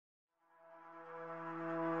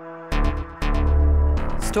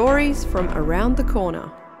stories from around the corner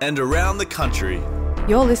and around the country.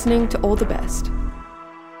 You're listening to All the Best.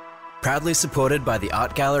 Proudly supported by the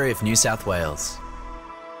Art Gallery of New South Wales.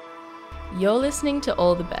 You're listening to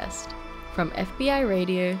All the Best from FBI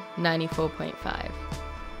Radio 94.5.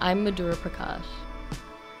 I'm Madhura Prakash.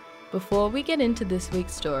 Before we get into this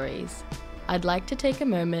week's stories, I'd like to take a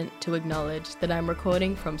moment to acknowledge that I'm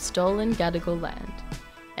recording from stolen Gadigal land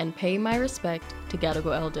and pay my respect to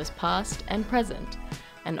Gadigal elders past and present,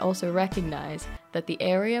 and also recognise that the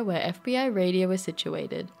area where FBI Radio is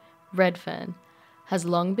situated, Redfern, has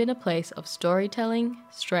long been a place of storytelling,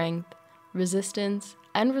 strength, resistance,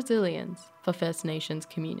 and resilience for First Nations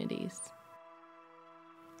communities.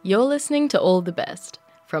 You're listening to All the Best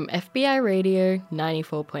from FBI Radio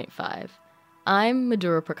 94.5. I'm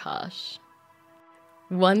Madhura Prakash.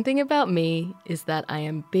 One thing about me is that I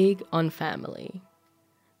am big on family.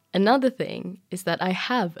 Another thing is that I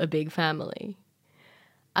have a big family.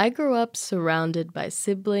 I grew up surrounded by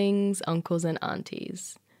siblings, uncles, and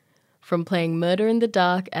aunties. From playing murder in the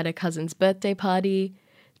dark at a cousin's birthday party,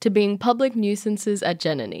 to being public nuisances at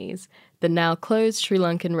Jenini's, the now closed Sri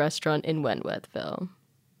Lankan restaurant in Wentworthville.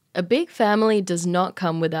 A big family does not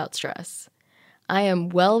come without stress. I am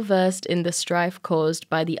well versed in the strife caused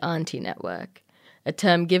by the auntie network, a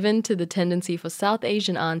term given to the tendency for South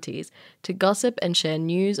Asian aunties to gossip and share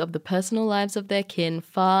news of the personal lives of their kin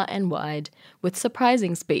far and wide with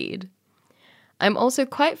surprising speed. I'm also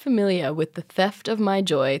quite familiar with the theft of my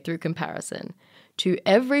joy through comparison to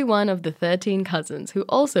every one of the 13 cousins who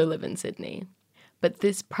also live in Sydney. But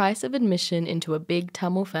this price of admission into a big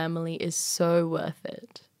Tamil family is so worth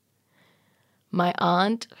it. My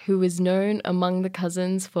aunt, who is known among the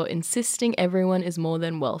cousins for insisting everyone is more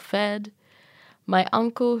than well-fed, my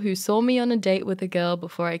uncle, who saw me on a date with a girl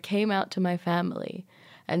before I came out to my family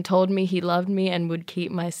and told me he loved me and would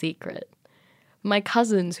keep my secret. My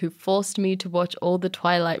cousins, who forced me to watch all the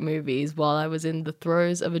Twilight movies while I was in the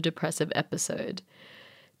throes of a depressive episode.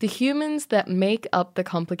 The humans that make up the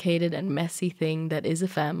complicated and messy thing that is a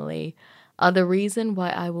family are the reason why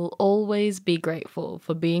I will always be grateful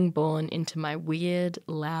for being born into my weird,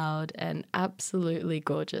 loud, and absolutely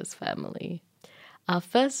gorgeous family. Our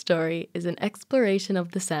first story is an exploration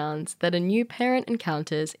of the sounds that a new parent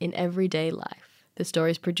encounters in everyday life. The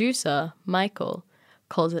story's producer, Michael,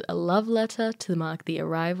 calls it a love letter to mark the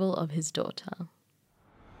arrival of his daughter.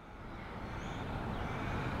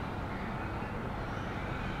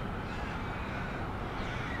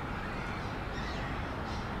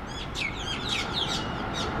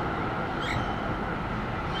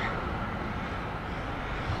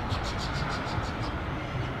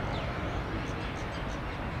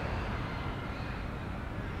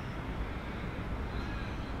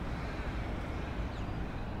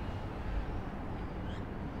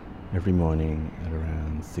 Every morning at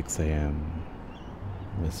around 6 a.m,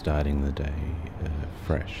 we're starting the day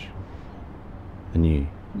fresh, anew.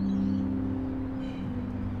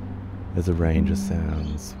 There's a range of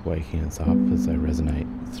sounds waking us up as they resonate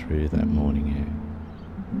through that morning air.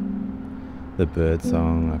 The bird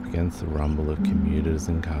song up against the rumble of commuters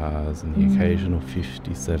and cars and the occasional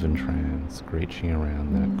 57 tram screeching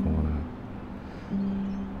around that corner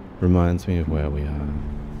reminds me of where we are.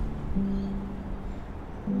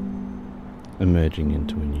 Emerging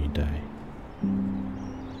into a new day.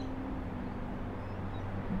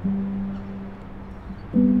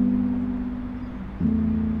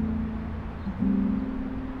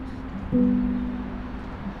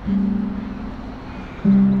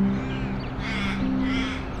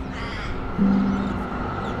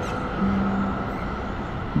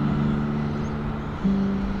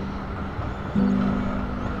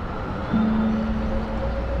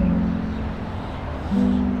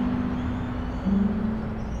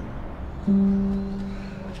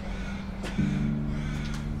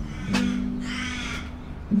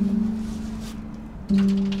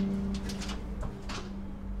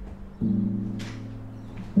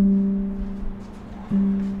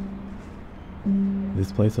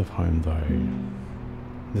 This place of home,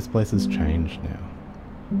 though, this place has changed now.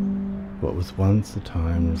 What was once a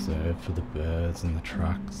time reserved for the birds and the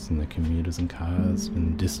trucks and the commuters and cars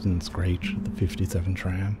and the distant screech of the 57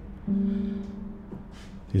 tram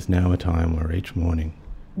is now a time where each morning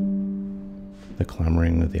the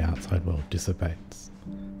clamouring of the outside world dissipates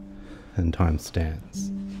and time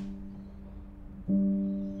stands.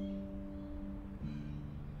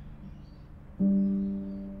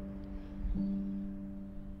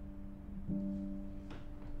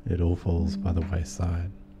 It all falls by the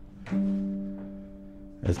wayside,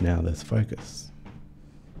 as now there's focus.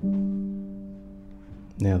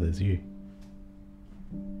 Now there's you.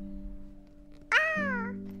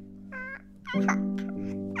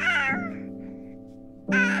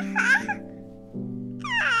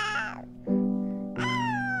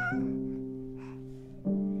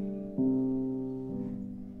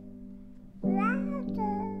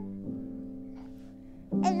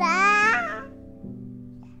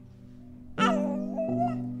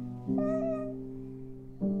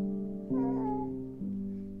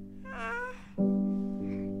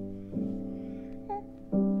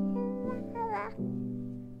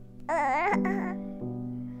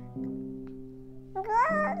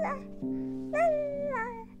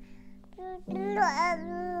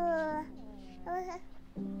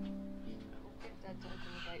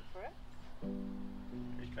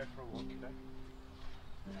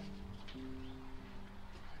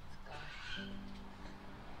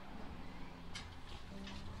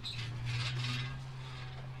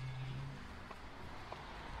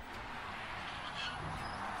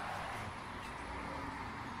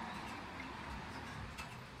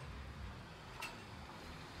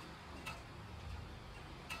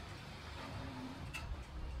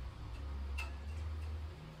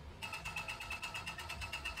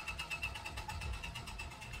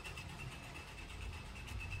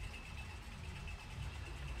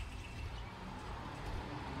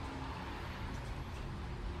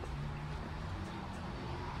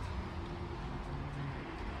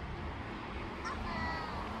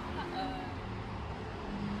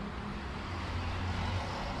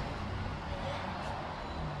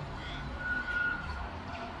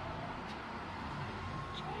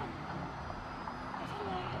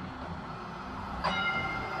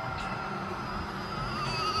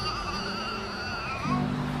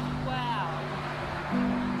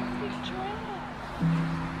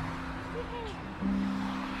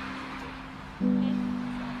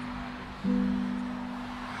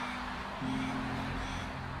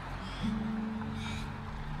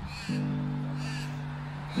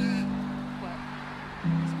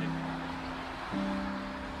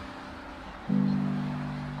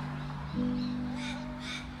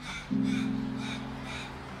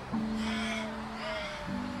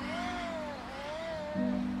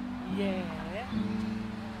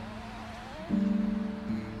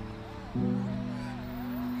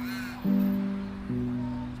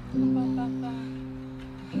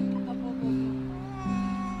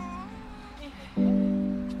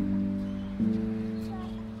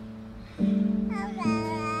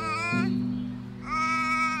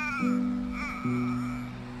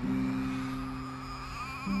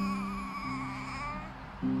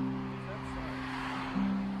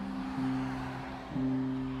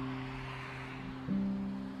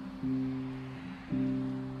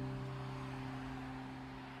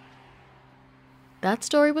 That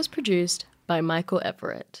story was produced by Michael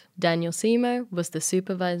Everett. Daniel Simo was the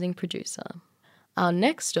supervising producer. Our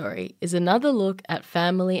next story is another look at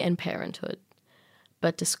family and parenthood,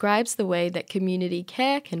 but describes the way that community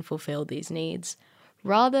care can fulfill these needs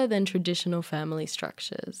rather than traditional family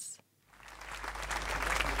structures.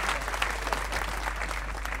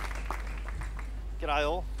 G'day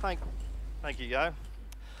all. Thank you, Yo.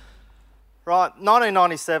 Right,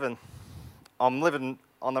 1997. I'm living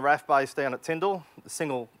on the RAF base down at Tyndall, the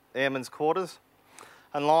single airman's quarters,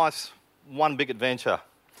 and life's one big adventure,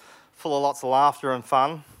 full of lots of laughter and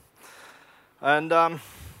fun. And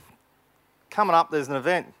coming up, there's an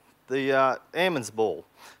event, the Airman's Ball.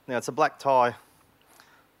 Now, it's a black tie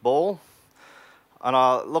ball, and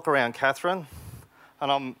I look around Katherine,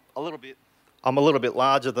 and I'm a little bit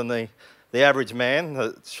larger than the average man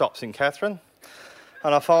that shops in Katherine,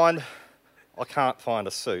 and I can't find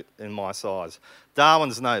a suit in my size.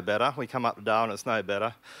 Darwin's no better. We come up to Darwin, it's no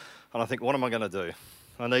better. And I think, what am I going to do?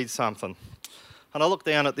 I need something. And I look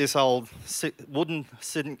down at this old wooden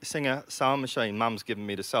Singer sewing machine Mum's given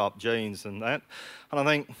me to sew up jeans and that. And I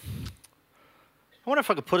think, I wonder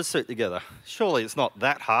if I could put a suit together. Surely it's not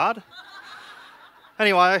that hard.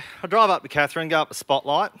 Anyway, I drive up to Katherine, go up to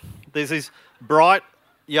Spotlight. There's this bright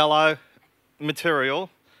yellow material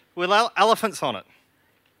with elephants on it.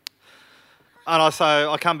 And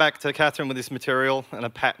so I come back to Katherine with this material and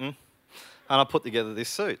a pattern, and I put together this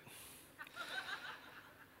suit.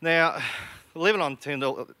 Now, living on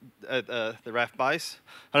Tyndall at the RAF base,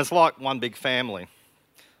 and it's like one big family.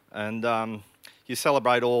 And you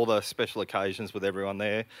celebrate all the special occasions with everyone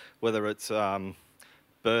there, whether it's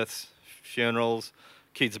births, funerals,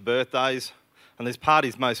 kids' birthdays, and there's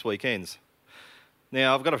parties most weekends.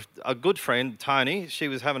 Now, I've got a good friend, Tony. She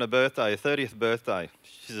was having a birthday, her 30th birthday.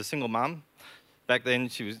 She's a single mum. Back then,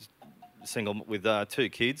 she was single with 2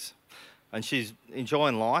 kids, and she's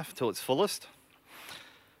enjoying life to its fullest.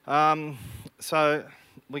 So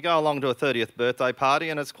we go along to a 30th birthday party,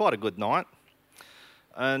 and it's quite a good night.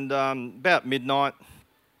 And about midnight,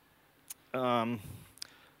 a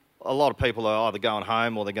lot of people are either going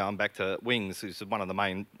home or they're going back to Wings, which is one of the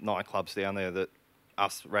main nightclubs down there that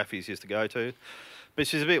us Raffies used to go to. But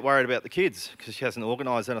she's a bit worried about the kids because she hasn't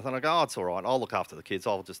organised anything. I go, oh, it's all right. I'll look after the kids.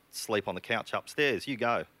 I'll just sleep on the couch upstairs. You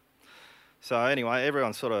go. So anyway,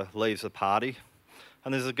 everyone sort of leaves the party.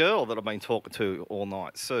 And there's a girl that I've been talking to all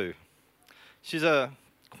night, Sue. She's a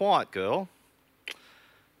quiet girl.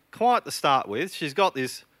 Quiet to start with. She's got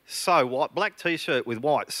this so what black T-shirt with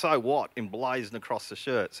white so what emblazoned across the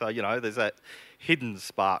shirt. So, you know, there's that hidden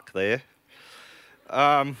spark there.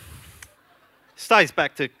 Stays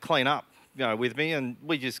back to clean up, you know, with me, and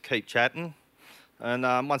we just keep chatting. And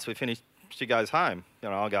once we finish, she goes home. You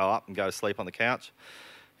know, I go up and go to sleep on the couch.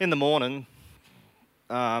 In the morning,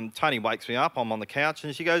 Tony wakes me up. I'm on the couch,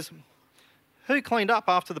 and she goes, "Who cleaned up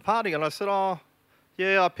after the party?" And I said, "Oh,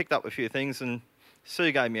 yeah, I picked up a few things," and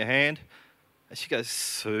Sue gave me a hand. And she goes,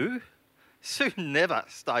 "Sue? Sue never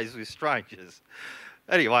stays with strangers."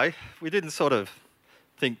 Anyway, we didn't sort of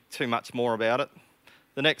think too much more about it.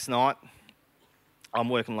 The next night, I'm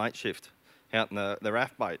working late shift out in the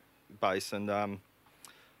RAF base, and the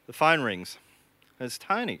phone rings. And it's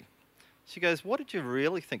Tony. She goes, "What did you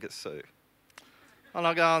really think of Sue?" And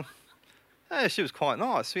I go, "Hey, she was quite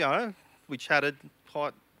nice. You know, we chatted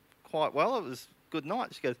quite well. It was a good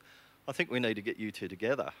night." She goes, "I think we need to get you two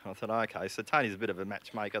together." I thought, okay, so Tony's a bit of a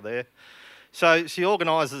matchmaker there. So she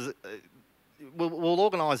organises, we'll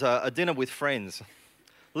organise a dinner with friends.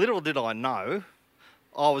 Little did I know,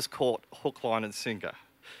 I was caught hook, line and sinker.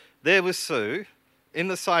 There was Sue in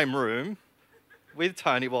the same room with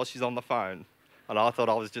Tony while she's on the phone. And I thought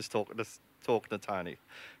I was just talking to Tony.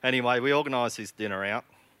 Anyway, we organised this dinner out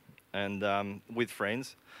and with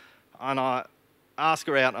friends. And I asked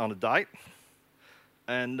her out on a date.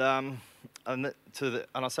 And I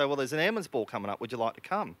say, "Well, there's an airman's ball coming up. Would you like to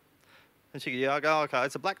come?" And she goes, "Yeah." I go, "Okay,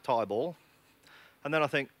 it's a black tie ball." And then I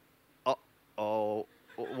think, oh,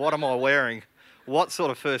 what am I wearing? What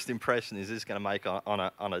sort of first impression is this going to make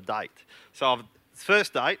on a date? So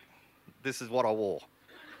first date, this is what I wore.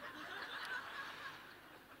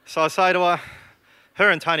 So I say to her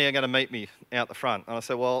and Tony are going to meet me out the front. And I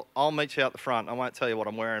said, "Well, I'll meet you out the front. I won't tell you what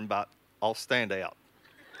I'm wearing, but I'll stand out."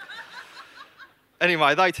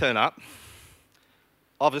 Anyway, they turn up.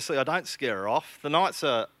 Obviously, I don't scare her off. The nights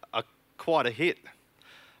are quite a hit.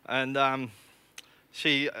 And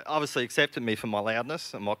she obviously accepted me for my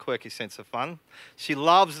loudness and my quirky sense of fun. She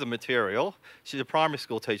loves the material. She's a primary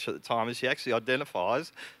school teacher at the time, and she actually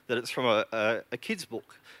identifies that it's from a kid's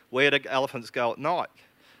book, Where Do Elephants Go at Night,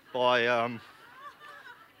 by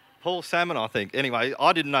Paul Salmon, I think. Anyway,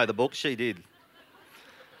 I didn't know the book, she did.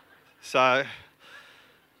 So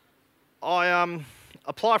I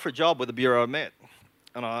apply for a job with the Bureau of Met,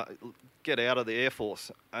 and I get out of the Air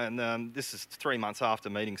Force. And this is 3 months after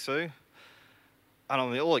meeting Sue. And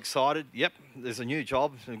I'm all excited. Yep, there's a new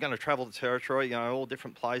job. I'm going to travel the territory, you know, all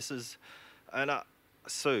different places. And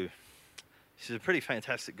Sue, she's a pretty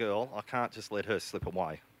fantastic girl. I can't just let her slip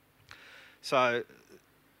away. So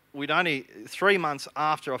we'd only, 3 months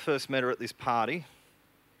after I first met her at this party,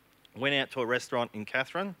 went out to a restaurant in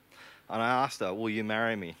Katherine, and I asked her, "Will you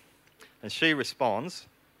marry me?" And she responds,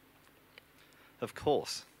 "Of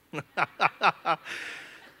course."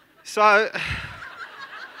 So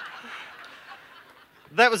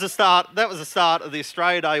that was the start of the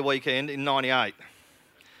Australia Day weekend in '98.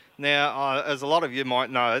 Now, as a lot of you might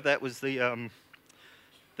know, that was the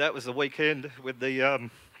weekend with the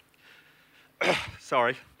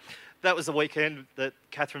sorry, that was the weekend that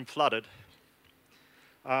Katherine flooded.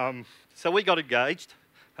 So we got engaged,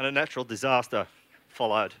 and a natural disaster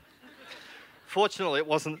followed. Fortunately, it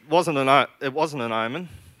wasn't an omen,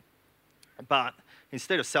 but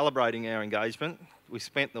instead of celebrating our engagement, we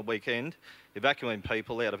spent the weekend evacuating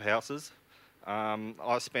people out of houses.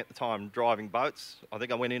 I spent the time driving boats. I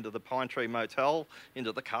think I went into the Pine Tree Motel,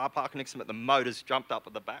 into the car park next to me. The motors jumped up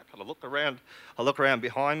at the back, and I look around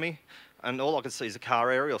behind me, and all I could see is a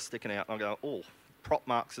car aerial sticking out. And I go, "Oh, prop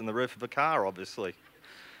marks in the roof of a car, obviously."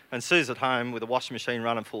 And Sue's at home with a washing machine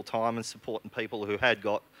running full time and supporting people who had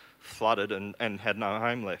got flooded and had no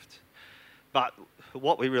home left. But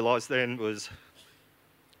what we realised then was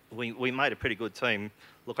we made a pretty good team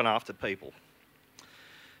looking after people.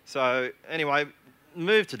 So anyway,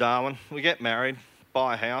 moved to Darwin, we get married,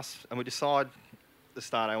 buy a house, and we decide to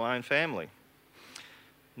start our own family.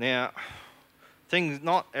 Now,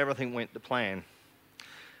 not everything went to plan.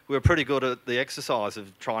 We were pretty good at the exercise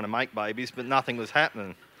of trying to make babies, but nothing was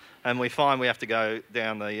happening. And we find we have to go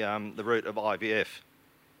down the route of IVF.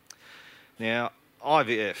 Now,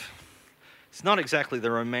 IVF, It's not exactly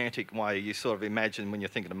the romantic way you sort of imagine when you're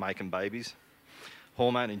thinking of making babies.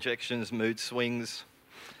 Hormone injections, mood swings.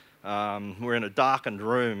 We're in a darkened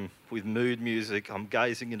room with mood music. I'm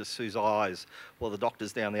gazing into Sue's eyes while the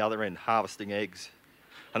doctor's down the other end harvesting eggs.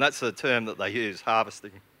 And that's the term that they use,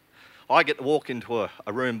 harvesting. I get to walk into a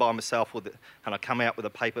room by myself with it, and I come out with a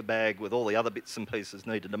paper bag with all the other bits and pieces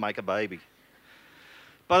needed to make a baby.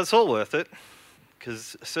 But it's all worth it,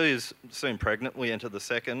 because Sue's soon pregnant. We enter the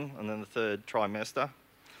second and then the third trimester.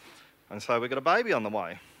 And so we've got a baby on the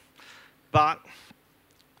way. But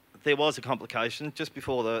there was a complication just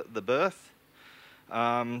before the birth.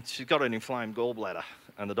 She's got an inflamed gallbladder,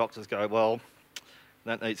 and the doctors go, well,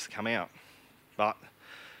 that needs to come out. But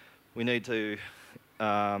we need to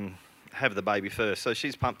have the baby first. So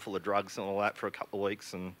she's pumped full of drugs and all that for a couple of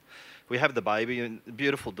weeks, and we have the baby, and the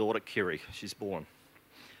beautiful daughter, Kiri, she's born.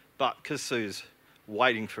 But because Sue's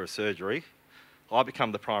waiting for a surgery, I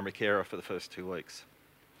become the primary carer for the first 2 weeks.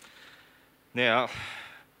 Now,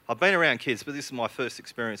 I've been around kids, but this is my first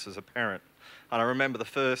experience as a parent. And I remember the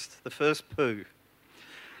first poo.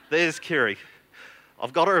 There's Kiri.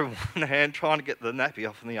 I've got her in one hand trying to get the nappy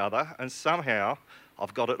off in the other, and somehow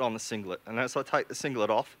I've got it on the singlet. And as I take the singlet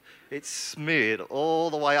off, it's smeared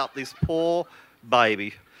all the way up this poor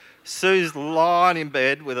baby. Sue's lying in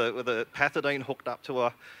bed with a Pethidine hooked up to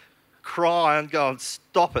her, crying, going,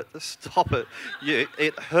 stop it.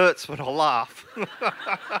 It hurts when I laugh.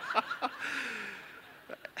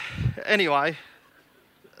 Anyway,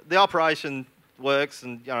 the operation works,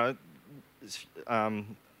 and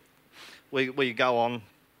we go on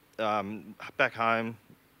back home,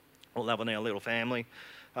 all loving our little family.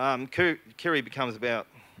 Kiri's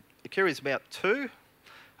about 2,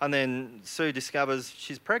 and then Sue discovers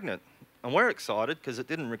she's pregnant, and we're excited because it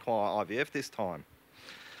didn't require IVF this time.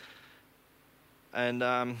 And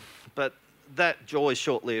but that joy is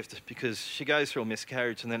short-lived because she goes through a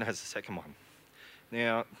miscarriage and then has a second one.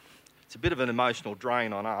 Now, it's a bit of an emotional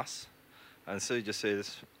drain on us, and Sue just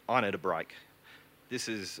says, I need a break.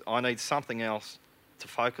 I need something else to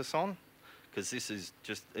focus on, because this is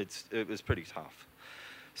just, it was pretty tough.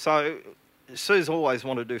 So Sue's always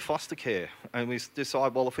wanted to do foster care, and we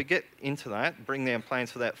decide, well, if we get into that, bring their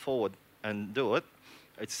plans for that forward and do it,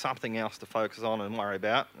 it's something else to focus on and worry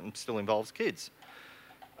about, and still involves kids.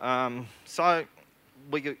 So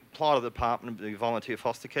we apply to the department to be volunteer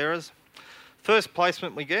foster carers. First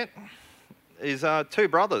placement we get is 2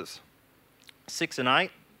 brothers, 6 and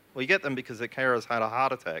 8. We get them because their carers had a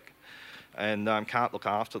heart attack and can't look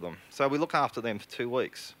after them. So we look after them for 2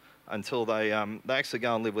 weeks until they actually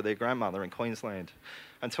go and live with their grandmother in Queensland.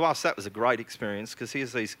 And to us, that was a great experience, because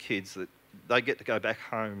here's these kids that they get to go back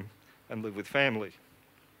home and live with family.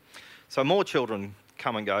 So more children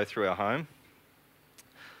come and go through our home.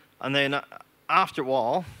 And then after a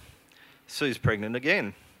while, Sue's pregnant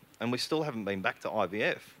again, and we still haven't been back to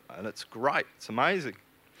IVF, and it's great, it's amazing.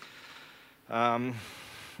 And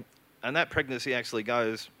that pregnancy actually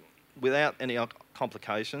goes without any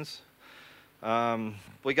complications.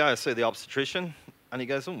 We go see the obstetrician, and he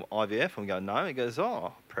goes, oh, IVF? And we go, no. He goes,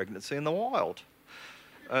 oh, pregnancy in the wild.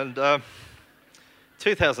 And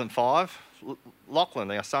 2005,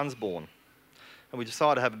 Lachlan, our son's born, and we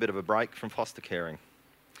decided to have a bit of a break from foster caring.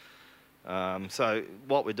 So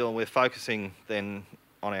what we're doing, we're focusing then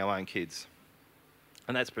on our own kids,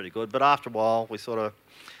 and that's pretty good. But after a while, we sort of,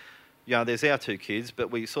 there's our 2 kids,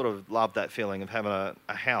 but we sort of love that feeling of having a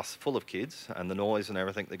house full of kids and the noise and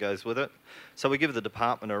everything that goes with it. So we give the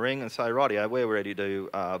department a ring and say, rightio, we're ready to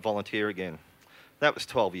volunteer again. That was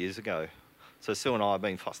 12 years ago. So Sue and I have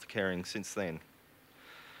been foster caring since then.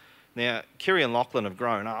 Now, Kiri and Lachlan have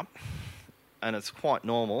grown up, and it's quite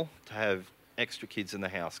normal to have extra kids in the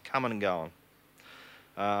house, coming and going.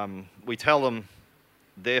 We tell them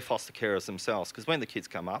they're foster carers themselves, because when the kids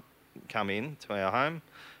come in to our home,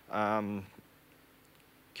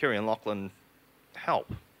 Kiri and Lachlan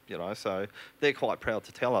help, so they're quite proud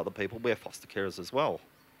to tell other people we're foster carers as well.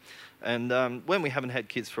 And when we haven't had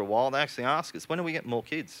kids for a while, they actually ask us, when do we get more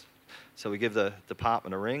kids? So we give the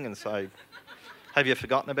department a ring and say, have you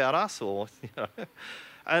forgotten about us? Or,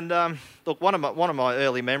 And look, one of my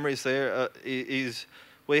early memories there is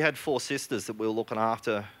we had 4 sisters that we were looking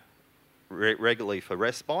after regularly for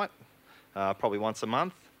respite, probably once a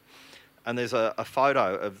month. And there's a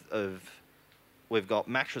photo of we've got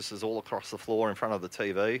mattresses all across the floor in front of the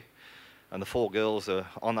TV, and the 4 girls are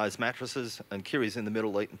on those mattresses, and Kiri's in the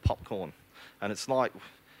middle eating popcorn. And it's like,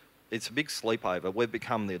 it's a big sleepover. We've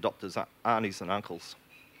become the adopters' aunties and uncles.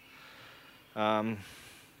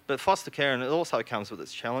 But foster care, and it also comes with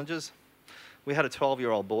its challenges. We had a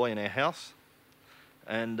 12-year-old boy in our house,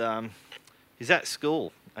 and he's at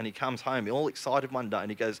school, And he comes home all excited one day and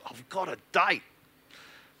he goes, I've got a date.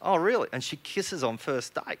 Oh, really? And she kisses on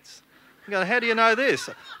first dates. I go, how do you know this?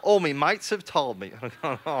 All my mates have told me. I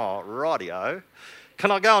go, oh, rightio.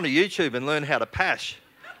 Can I go onto YouTube and learn how to pash?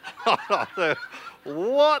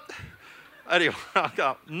 What? Anyway, I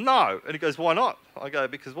go, no. And he goes, why not? I go,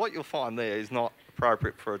 because what you'll find there is not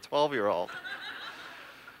appropriate for a 12-year-old.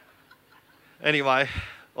 Anyway, I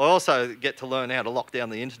also get to learn how to lock down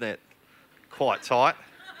the internet quite tight,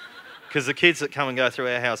 because the kids that come and go through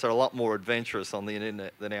our house are a lot more adventurous on the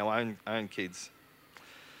internet than our own kids.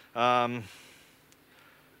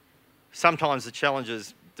 Sometimes the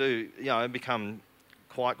challenges do, become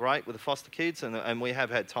quite great with the foster kids, and we have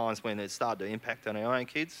had times when it started to impact on our own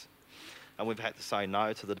kids, and we've had to say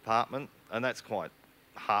no to the department, and that's quite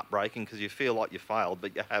heartbreaking because you feel like you failed,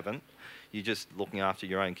 but you haven't. You're just looking after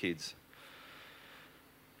your own kids.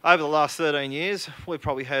 Over the last 13 years, we've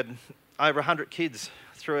probably had over 100 kids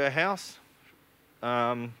through our house,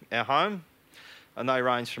 our home, and they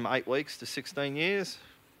range from 8 weeks to 16 years.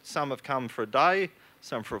 Some have come for a day,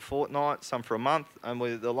 some for a fortnight, some for a month, and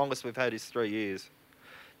the longest we've had is 3 years.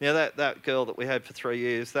 Now that girl that we had for 3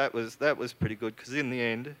 years, that was pretty good, because in the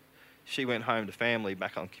end, she went home to family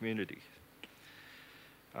back on community.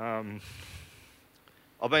 I've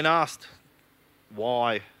been asked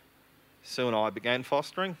why Sue and I began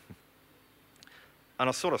fostering, and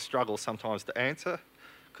I sort of struggle sometimes to answer,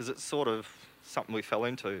 because it's sort of something we fell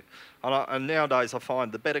into. And nowadays I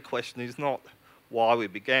find the better question is not why we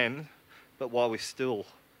began, but why we still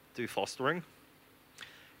do fostering.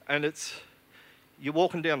 And it's, you're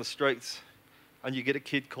walking down the streets and you get a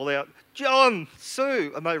kid call out, John,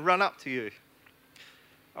 Sue, and they run up to you.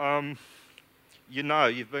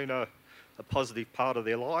 You've been a positive part of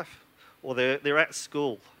their life, or they're at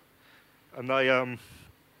school and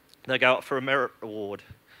they go up for a merit award,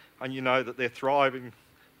 and you know that they're thriving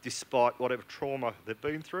despite whatever trauma they've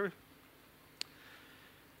been through.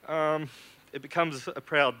 It becomes a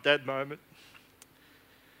proud dad moment.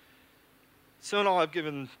 Sue and I have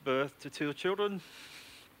given birth to 2 children,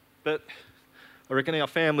 but I reckon our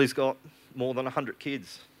family's got more than 100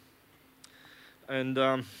 kids. And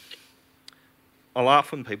I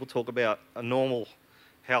laugh when people talk about a normal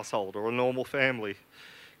household or a normal family,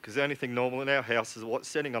 because the only thing normal in our house is what's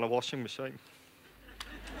sitting on a washing machine.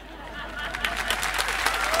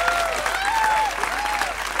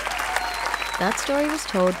 That story was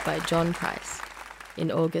told by John Price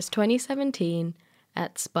in August 2017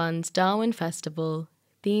 at Spun's Darwin Festival,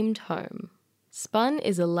 themed Home. Spun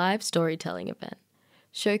is a live storytelling event,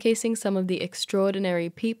 showcasing some of the extraordinary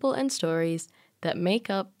people and stories that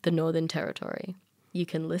make up the Northern Territory. You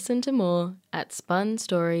can listen to more at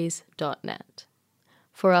spunstories.net.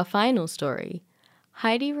 For our final story,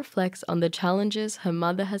 Heidi reflects on the challenges her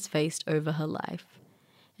mother has faced over her life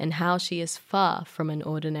and how she is far from an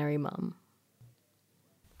ordinary mum.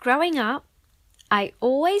 Growing up, I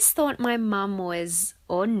always thought my mum was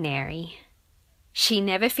ordinary. She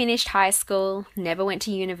never finished high school, never went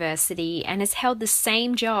to university, and has held the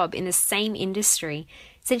same job in the same industry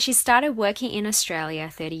since she started working in Australia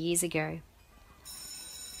 30 years ago.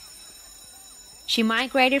 She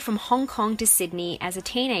migrated from Hong Kong to Sydney as a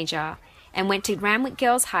teenager and went to Randwick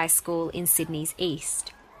Girls High School in Sydney's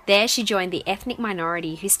east. There she joined the ethnic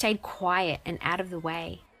minority who stayed quiet and out of the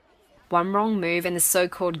way. One wrong move and the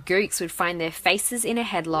so-called gooks would find their faces in a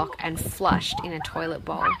headlock and flushed in a toilet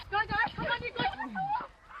bowl.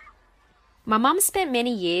 My mum spent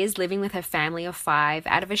many years living with her family of 5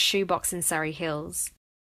 out of a shoebox in Surrey Hills.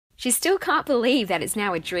 She still can't believe that it's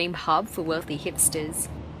now a dream hub for wealthy hipsters.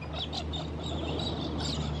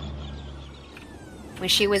 When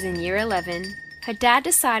she was in year 11, her dad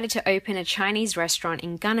decided to open a Chinese restaurant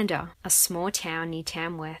in Gunnedah, a small town near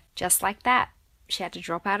Tamworth. Just like that, she had to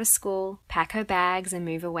drop out of school, pack her bags and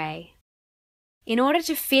move away. In order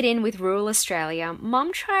to fit in with rural Australia,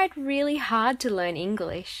 Mum tried really hard to learn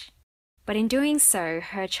English. But in doing so,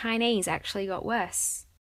 her Chinese actually got worse.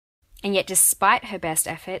 And yet despite her best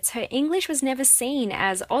efforts, her English was never seen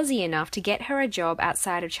as Aussie enough to get her a job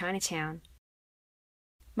outside of Chinatown.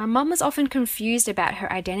 My mum was often confused about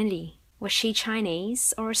her identity. Was she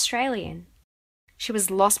Chinese or Australian? She was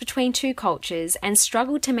lost between 2 cultures and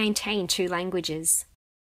struggled to maintain 2 languages.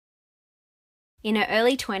 In her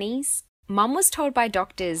early 20s, Mum was told by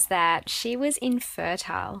doctors that she was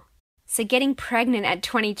infertile. So getting pregnant at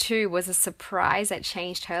 22 was a surprise that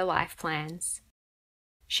changed her life plans.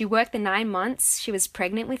 She worked the 9 months she was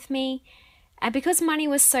pregnant with me, and because money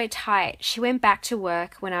was so tight, she went back to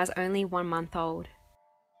work when I was only 1 month old.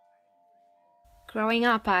 Growing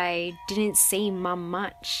up, I didn't see Mum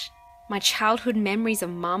much. My childhood memories of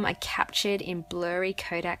Mum are captured in blurry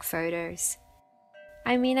Kodak photos.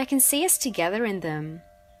 I mean, I can see us together in them,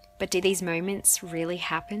 but do these moments really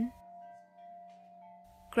happen?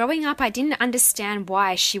 Growing up, I didn't understand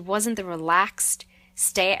why she wasn't the relaxed,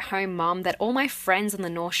 stay-at-home mum that all my friends on the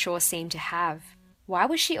North Shore seemed to have. Why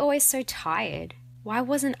was she always so tired? Why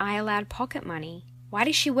wasn't I allowed pocket money? Why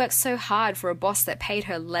did she work so hard for a boss that paid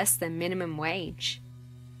her less than minimum wage?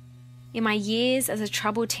 In my years as a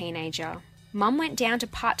troubled teenager, Mum went down to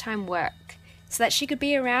part-time work so that she could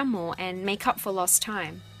be around more and make up for lost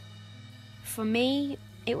time. For me,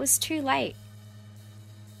 it was too late.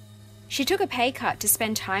 She took a pay cut to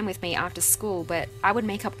spend time with me after school, but I would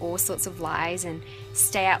make up all sorts of lies and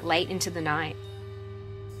stay out late into the night.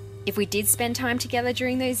 If we did spend time together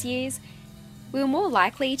during those years, we were more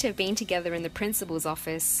likely to have been together in the principal's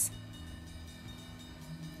office.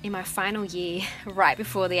 In my final year, right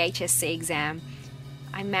before the HSC exam,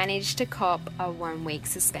 I managed to cop a 1-week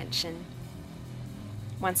suspension.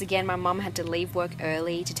 Once again, my mum had to leave work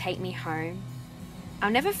early to take me home. I'll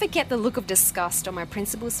never forget the look of disgust on my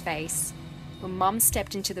principal's face when Mum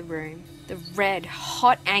stepped into the room. The red,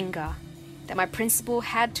 hot anger that my principal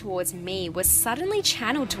had towards me was suddenly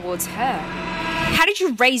channeled towards her. How did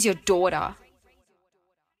you raise your daughter?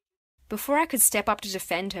 Before I could step up to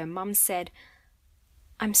defend her, Mum said,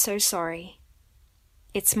 "I'm so sorry.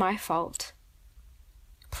 It's my fault.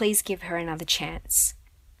 Please give her another chance."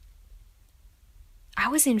 I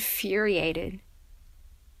was infuriated.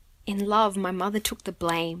 In love, my mother took the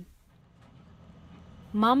blame.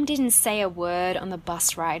 Mum didn't say a word on the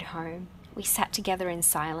bus ride home. We sat together in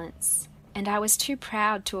silence, and I was too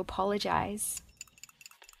proud to apologize.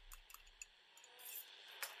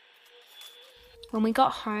 When we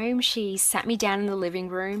got home, she sat me down in the living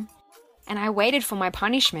room, and I waited for my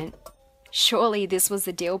punishment. Surely this was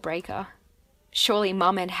the deal breaker. Surely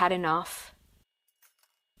Mum had had enough.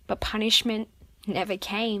 But punishment never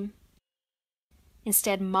came.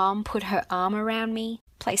 Instead, Mum put her arm around me,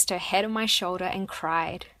 placed her head on my shoulder and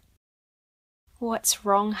cried. "What's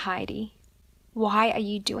wrong, Heidi? Why are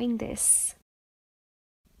you doing this?"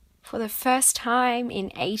 For the first time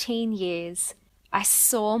in 18 years, I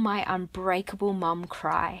saw my unbreakable Mum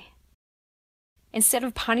cry. Instead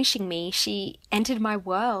of punishing me, she entered my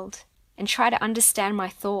world and tried to understand my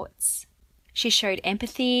thoughts. She showed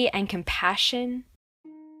empathy and compassion.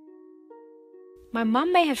 My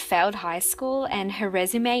mum may have failed high school and her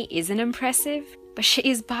resume isn't impressive, but she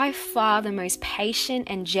is by far the most patient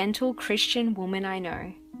and gentle Christian woman I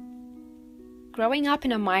know. Growing up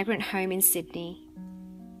in a migrant home in Sydney,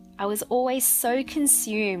 I was always so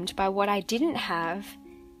consumed by what I didn't have,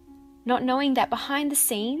 not knowing that behind the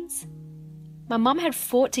scenes, my mum had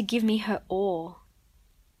fought to give me her all.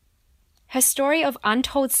 Her story of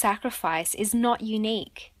untold sacrifice is not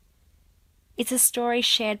unique. It's a story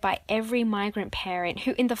shared by every migrant parent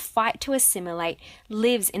who, in the fight to assimilate,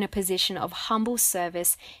 lives in a position of humble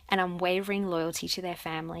service and unwavering loyalty to their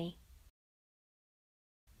family.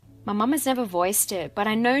 My mum has never voiced it, but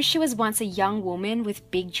I know she was once a young woman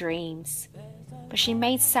with big dreams. But she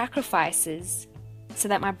made sacrifices so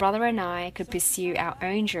that my brother and I could pursue our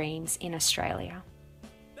own dreams in Australia.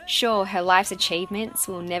 Sure, her life's achievements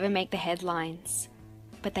will never make the headlines,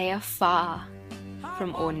 but they are far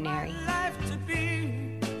from ordinary.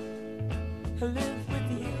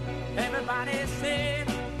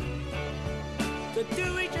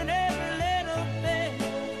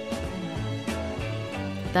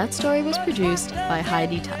 That story was produced by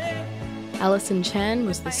Heidi Tai. Alison Chan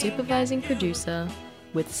was the supervising producer,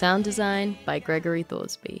 with sound design by Gregory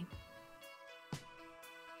Thorsby.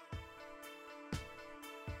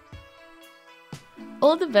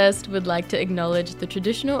 All the Best would like to acknowledge the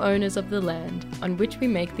traditional owners of the land on which we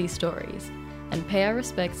make these stories and pay our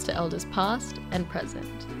respects to elders past and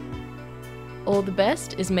present. All the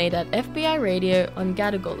Best is made at FBI Radio on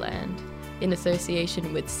Gadigal land in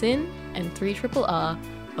association with SYN and 3RRR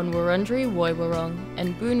on Wurundjeri Woiwurrung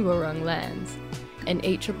and Boonwurrung lands and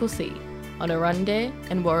 8CCC on Arundel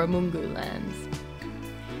and Warramungu lands.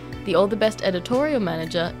 The All the Best editorial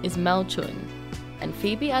manager is Mel Chun, and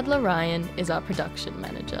Phoebe Adler-Ryan is our production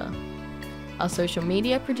manager. Our social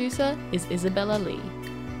media producer is Isabella Lee.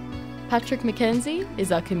 Patrick McKenzie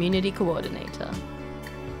is our community coordinator.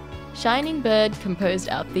 Shining Bird composed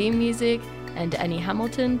our theme music, and Annie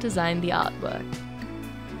Hamilton designed the artwork.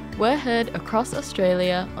 We're heard across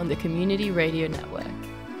Australia on the Community Radio Network,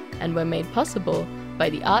 and were made possible by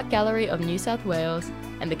the Art Gallery of New South Wales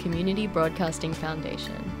and the Community Broadcasting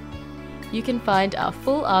Foundation. You can find our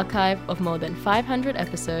full archive of more than 500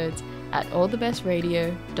 episodes at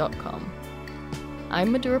allthebestradio.com.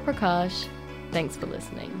 I'm Madhura Prakash. Thanks for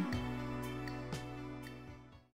listening.